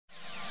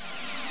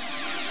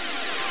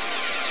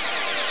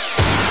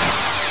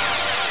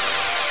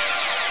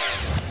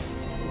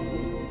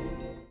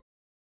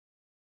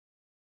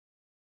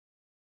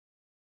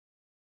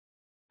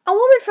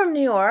David from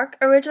New York,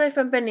 originally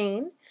from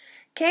Benin,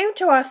 came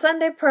to our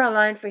Sunday prayer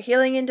line for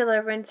healing and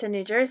deliverance in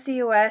New Jersey,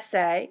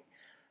 USA,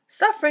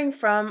 suffering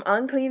from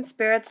unclean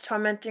spirits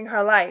tormenting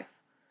her life.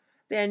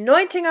 The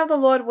anointing of the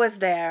Lord was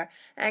there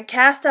and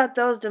cast out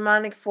those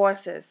demonic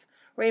forces.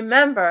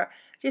 Remember,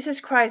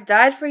 Jesus Christ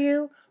died for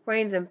you,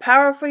 reigns in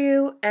power for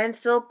you, and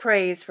still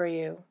prays for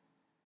you.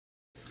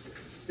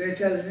 They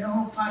tell me,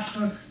 oh,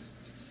 Pastor,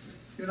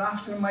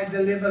 after my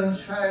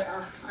deliverance,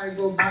 I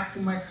go back to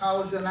my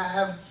house and I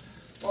have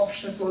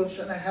obstacles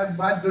and I have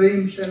bad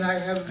dreams and I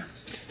have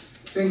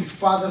things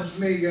bothers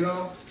me,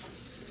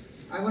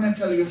 I want to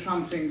tell you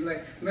something,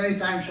 like many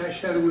times I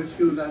share with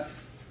you that,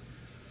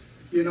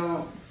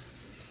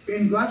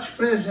 in God's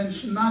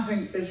presence,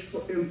 nothing is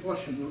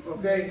impossible,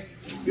 okay?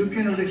 You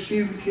can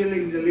receive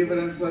healing,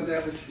 deliverance,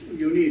 whatever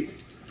you need,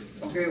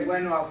 okay?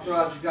 When you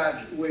approach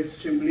God with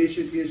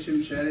simplicity,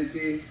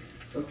 sincerity,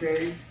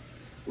 okay?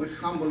 With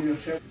humble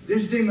yourself.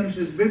 These demons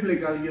is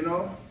biblical,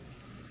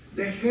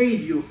 They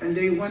hate you and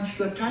they want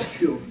to attack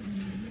you.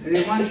 And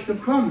they want to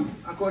come,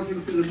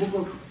 according to the book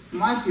of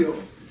Matthew.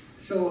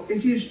 So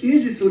it is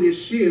easy to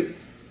receive,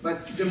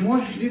 but the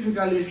most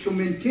difficult is to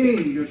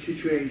maintain your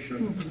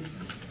situation.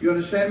 You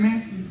understand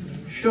me?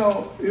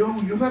 So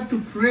you have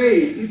to pray.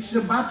 It's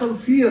a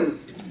battlefield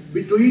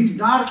between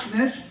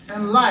darkness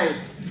and light.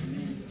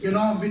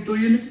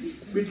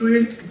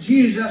 Between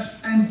Jesus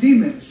and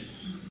demons.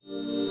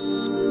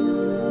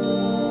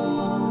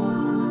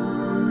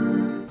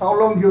 How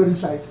long you're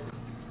inside?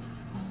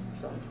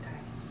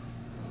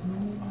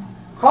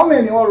 How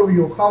many, all of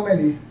you? How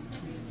many?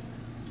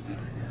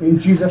 In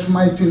Jesus'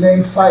 mighty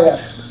name, fire.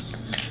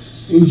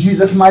 In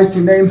Jesus' mighty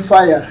name,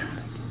 fire.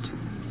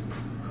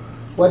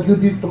 What you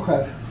did to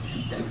her?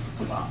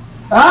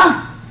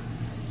 Huh?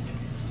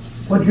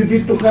 What you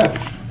did to her?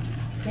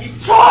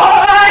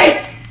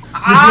 Destroy!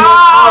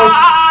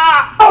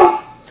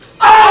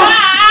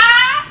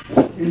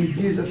 In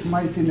Jesus'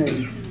 mighty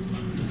name.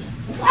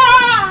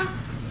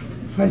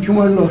 Thank you,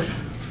 my Lord.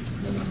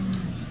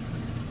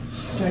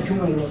 Thank you,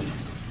 my Lord.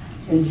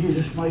 In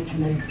Jesus' mighty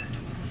name.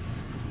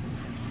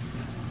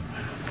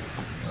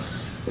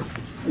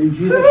 In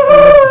Jesus'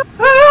 name.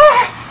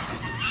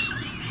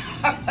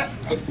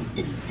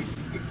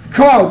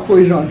 Come out,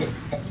 poison.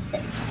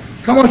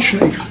 Come out,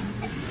 snake.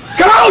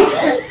 Come out!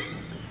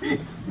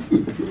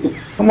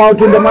 Come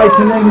out in the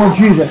mighty name of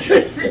Jesus.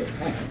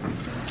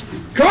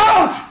 Come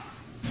out!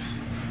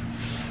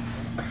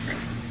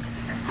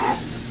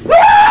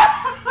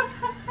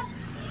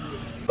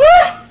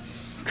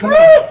 Come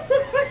out.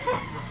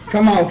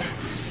 Come out.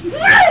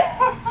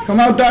 Come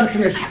out,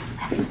 darkness.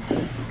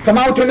 Come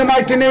out in the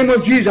mighty name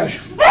of Jesus.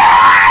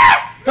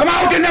 Come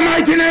out in the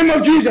mighty name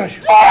of Jesus.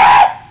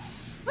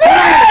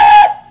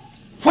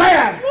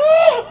 Fire!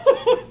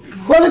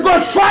 Holy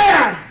Ghost,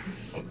 fire!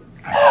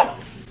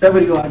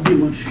 Wherever you are,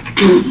 demons.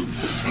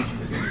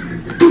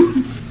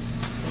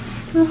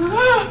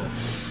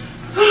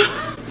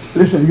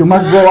 Listen, you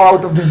must go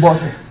out of this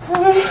body.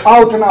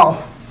 Out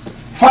now.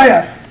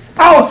 Fire!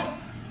 Out!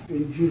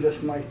 In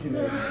Jesus' mighty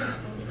name.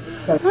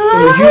 In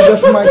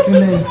Jesus' mighty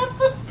name.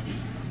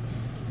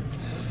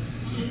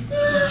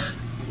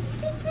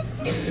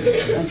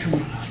 Thank you, my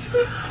Lord.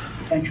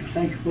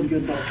 Thank you for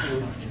your daughter,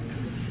 Lord.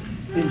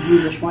 In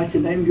Jesus' mighty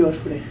name, you are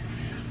free.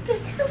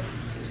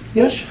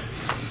 Yes?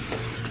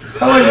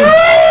 How are you?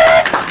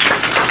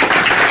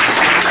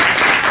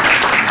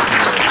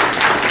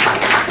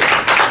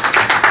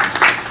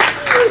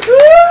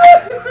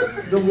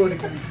 Don't worry.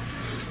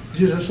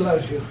 Jesus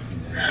loves you.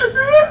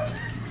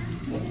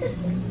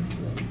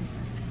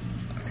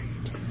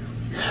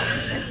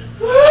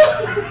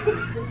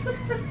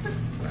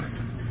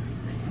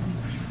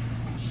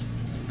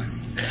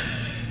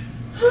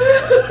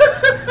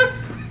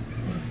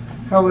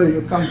 How are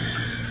you? Come.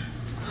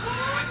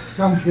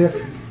 Come here.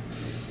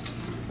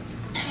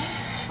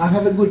 I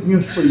have a good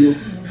news for you.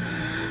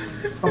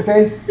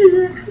 Okay?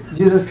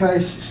 Jesus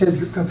Christ said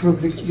you can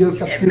your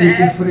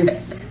captivity free.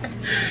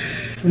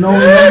 No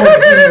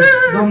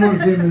more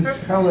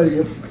demons. How are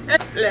you?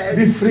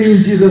 Be free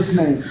in Jesus'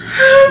 name.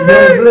 You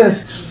are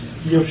blessed.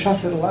 You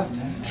suffer a lot.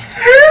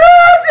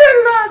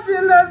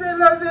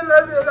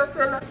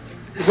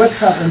 What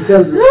happened?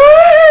 Tell me.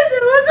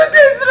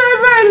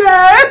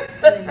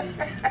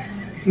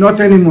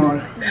 Not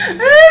anymore.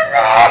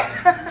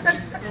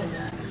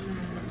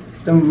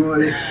 Don't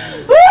worry.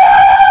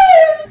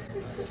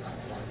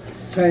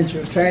 Thank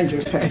you.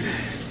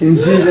 In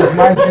Jesus'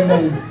 mighty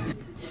name.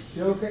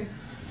 You okay?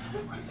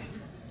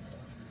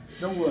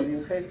 Don't worry,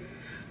 okay?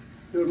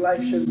 Your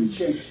life shall be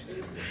changed.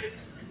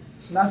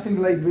 Nothing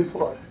like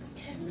before.